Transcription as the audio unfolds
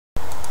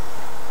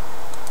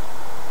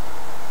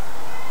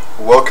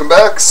Welcome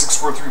back,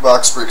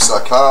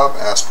 643boxbreaks.com,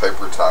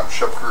 askpiper,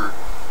 tomschepker.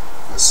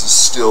 This is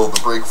still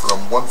the break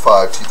from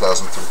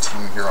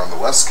 1/5/2013 here on the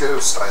West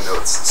Coast. I know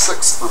it's the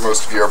 6th for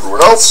most of you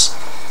everywhere else.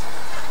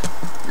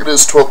 It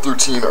is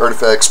 1213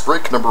 Artifacts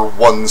break number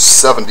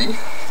 170,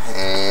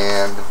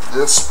 and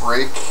this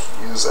break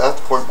is at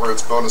the point where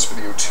it's bonus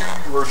video 2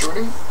 you are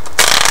joining,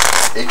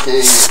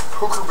 aka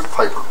Poker with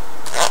Piper.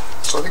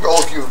 So I think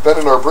all of you have been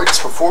in our breaks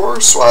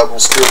before, so I will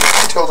spare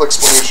a detailed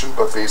explanation,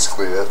 but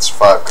basically that's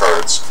 5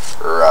 cards,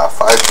 or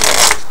 5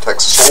 hands of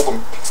Texas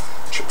Hold'em,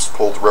 chips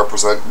pulled to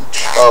represent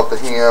each of the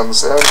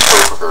hands and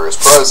play for various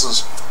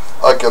prizes,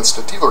 against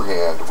a dealer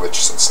hand,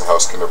 which, since the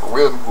house can never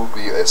win, will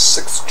be a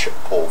 6th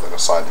chip pulled and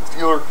assigned to the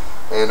dealer,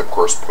 and of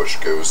course push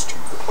goes to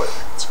the player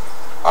hands.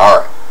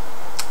 Alright,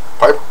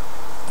 Piper.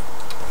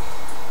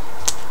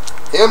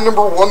 Hand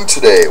number 1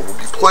 today, we'll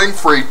be playing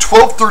for a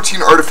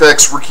 1213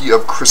 Artifacts rookie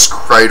of Chris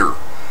Kreider.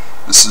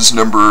 This is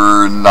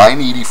number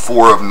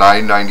 984 of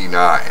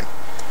 999.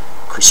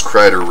 Chris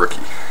Kreider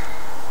rookie.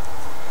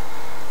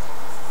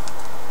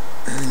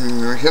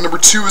 Hand number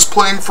 2 is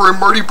playing for a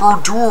Marty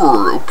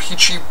Brodeur,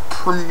 O-Pee-Chee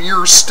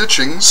Premier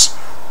Stitchings.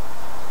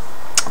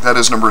 That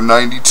is number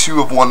 92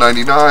 of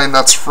 199.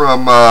 That's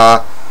from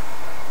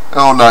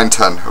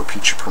 910,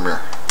 O-Pee-Chee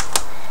Premier.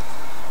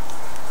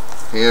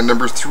 And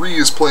number 3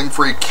 is playing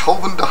for a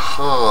Calvin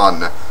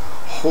DeHaan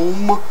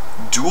home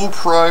dual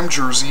prime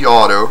jersey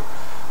auto,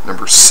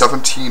 number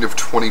 17 of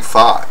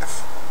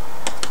 25.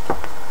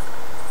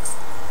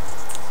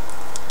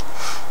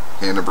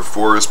 And number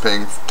 4 is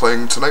playing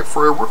tonight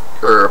for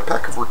a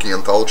pack of rookie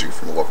anthology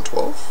from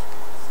 1112.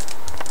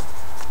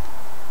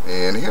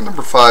 And hand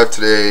number 5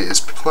 today is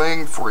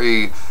playing for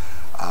a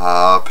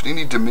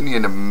Panini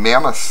Dominion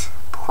Mammoth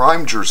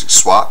prime jersey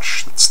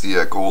swatch. That's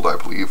the gold, I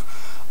believe.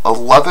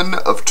 11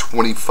 of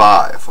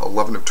 25.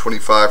 11 of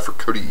 25 for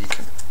Cody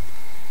Eakin.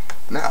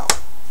 Now,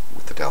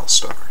 with the Dallas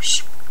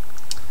Stars.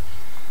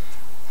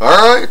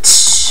 Alright,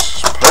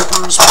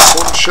 Pipers with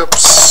 1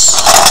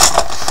 chips.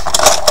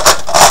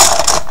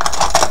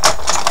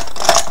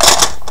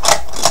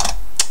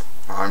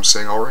 I'm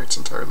saying alright, it's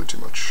entirely too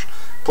much.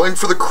 Playing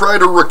for the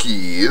Kreider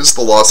rookie is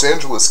the Los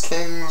Angeles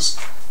Kings,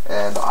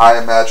 and I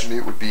imagine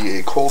it would be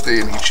a cold day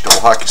in HE double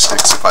hockey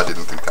sticks if I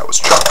didn't think that was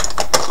Chuck.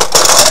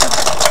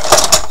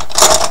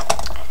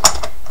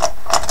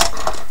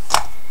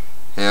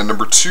 And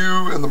number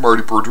 2 in the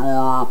Marty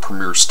Brodeur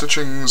Premier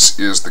Stitchings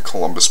is the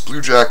Columbus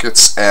Blue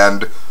Jackets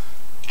and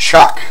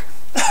Chuck.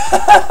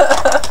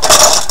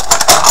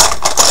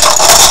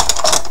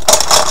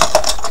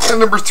 And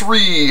number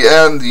 3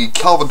 and the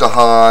Calvin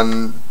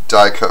DeHaan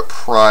die cut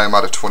prime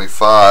out of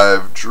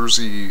 25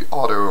 jersey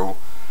auto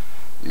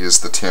is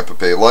the Tampa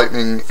Bay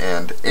Lightning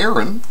and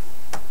Aaron.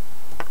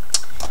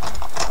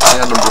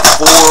 And number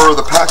 4,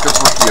 the pack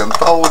of rookie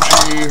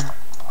anthology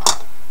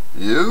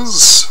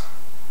is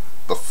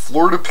the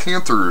Florida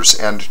Panthers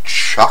and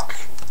Chuck.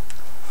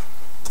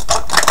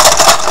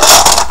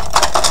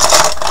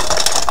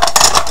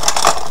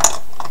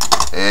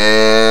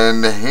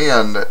 And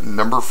hand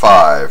number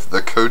 5,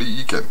 the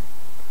Cody Eakin,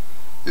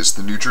 is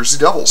the New Jersey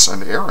Devils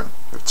and Aaron.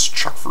 It's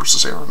Chuck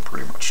versus Aaron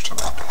pretty much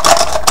tonight.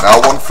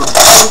 Now one for the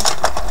field.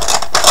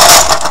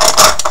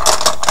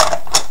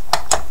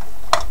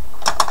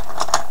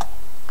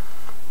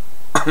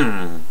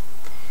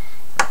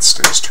 It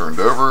stays turned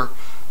over.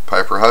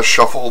 Piper has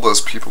shuffled,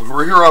 as people who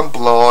are here on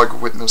blog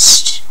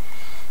witnessed,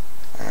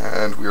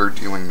 and we are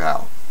dealing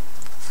now.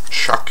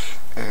 Chuck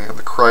and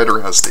the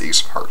Kreider has the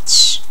Ace of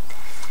Hearts.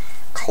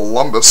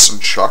 Columbus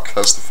and Chuck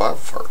has the 5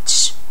 of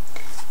Hearts.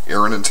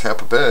 Aaron in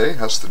Tampa Bay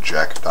has the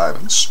Jack of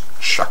Diamonds.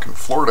 Chuck in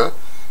Florida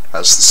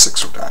has the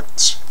 6 of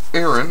Diamonds.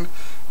 Aaron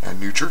and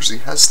New Jersey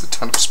has the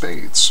 10 of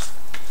Spades.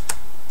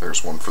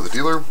 There's one for the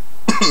dealer.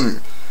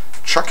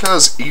 Chuck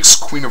has Ace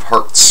Queen of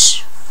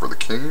Hearts for the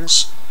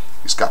Kings.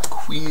 He's got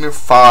Queen of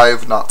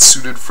 5 not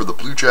suited for the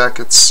Blue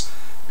Jackets.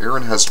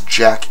 Aaron has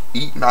Jack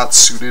 8 not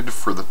suited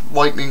for the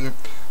Lightning.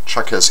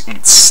 Chuck has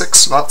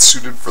 8-6 not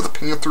suited for the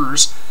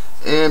Panthers.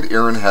 And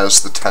Aaron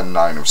has the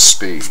 10-9 of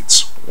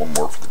Spades. One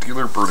more for the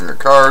dealer, burning a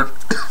card.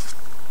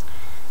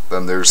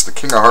 Then there's the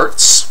King of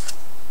Hearts.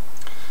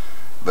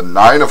 The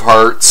 9 of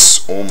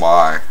Hearts, oh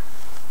my.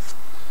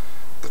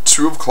 The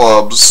 2 of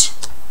Clubs,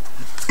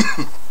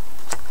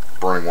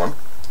 burning one.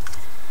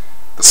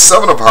 The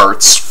 7 of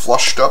Hearts,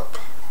 flushed up,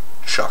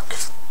 Chuck.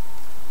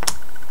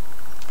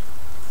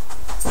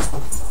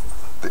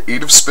 The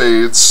 8 of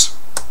Spades.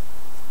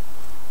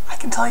 I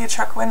can tell you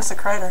Chuck wins the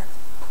Kreider.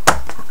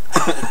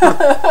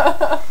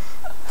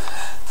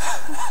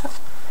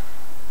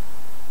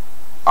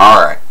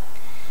 Alright.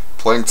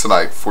 Playing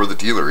tonight for the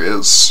dealer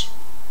is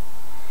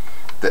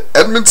the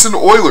Edmonton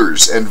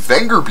Oilers and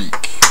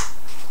Vangerbeek.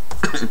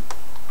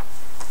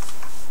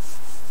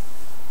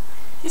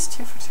 He's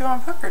 2 for 2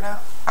 on poker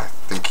now. I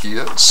think he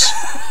is.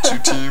 2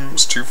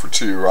 teams, 2 for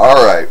 2.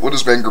 Alright, what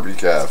does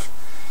Vangerbeek have?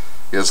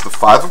 He has the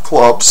 5 of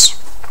Clubs,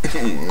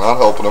 not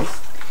helping him,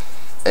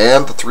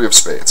 and the 3 of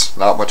Spades.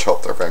 Not much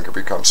help there,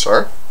 Vangerbeek, I'm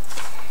sorry.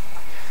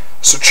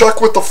 So Chuck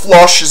with the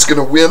flush is going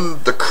to win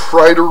the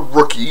Kreider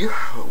rookie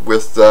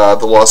with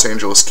the Los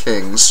Angeles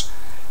Kings.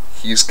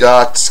 He's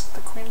got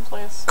The Queen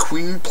plays.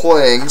 Queen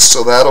playing,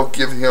 so that'll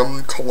give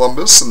him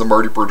Columbus and the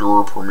Marty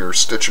Brodeur Premier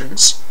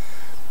Stitchings.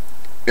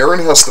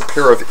 Erin has the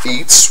pair of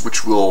 8s,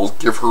 which will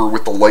give her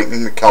with the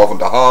Lightning the Calvin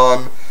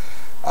DeHaan.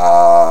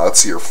 Let's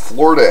see here.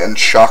 Florida and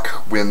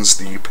Chuck wins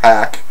the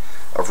pack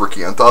of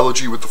Rookie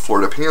Anthology with the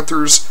Florida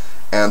Panthers.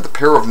 And the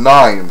pair of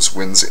 9s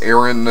wins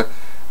Erin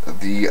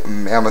the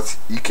Mammoth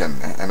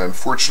Eakin. And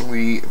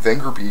unfortunately,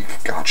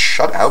 Vengerbeek got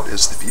shut out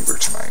as the dealer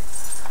tonight.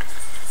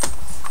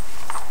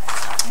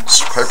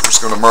 So Piper's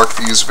going to mark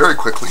these very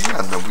quickly,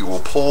 and then we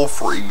will pull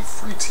for a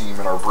free team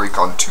in our break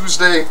on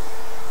Tuesday,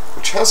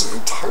 which hasn't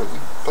entirely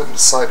been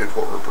decided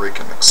what we're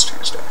breaking next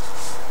Tuesday.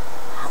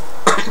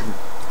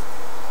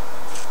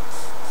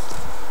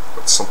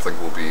 But something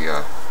will be...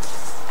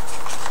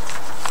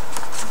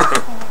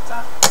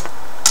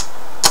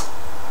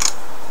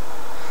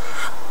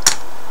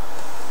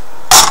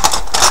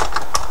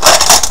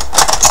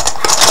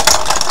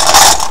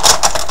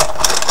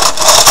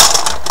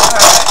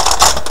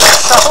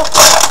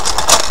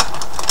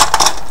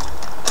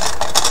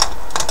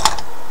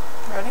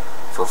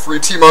 Free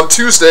team on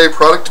Tuesday,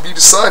 product to be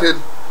decided,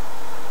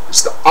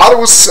 is the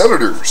Ottawa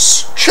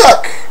Senators.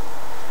 Chuck!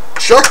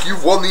 Chuck,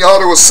 you've won the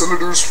Ottawa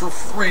Senators for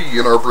free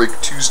in our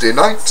break Tuesday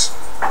night.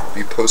 I'll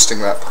be posting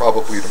that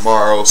probably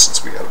tomorrow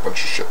since we had a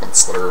bunch of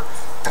shipments that are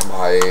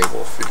MIA.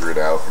 We'll figure it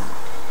out and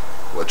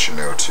let you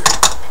know too.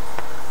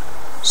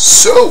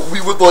 So,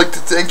 we would like to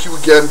thank you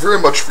again very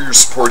much for your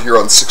support here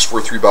on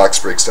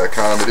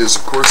 643boxbreaks.com. It is,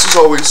 of course, as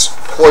always, a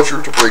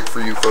pleasure to break for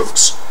you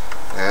folks,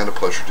 and a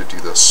pleasure to do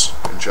this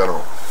in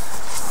general.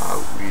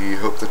 We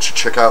hope that you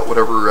check out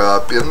whatever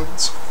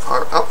bins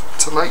are up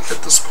tonight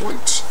at this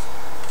point,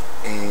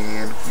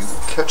 and we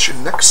will catch you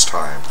next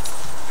time.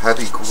 Have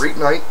a great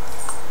night.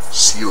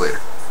 See you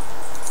later.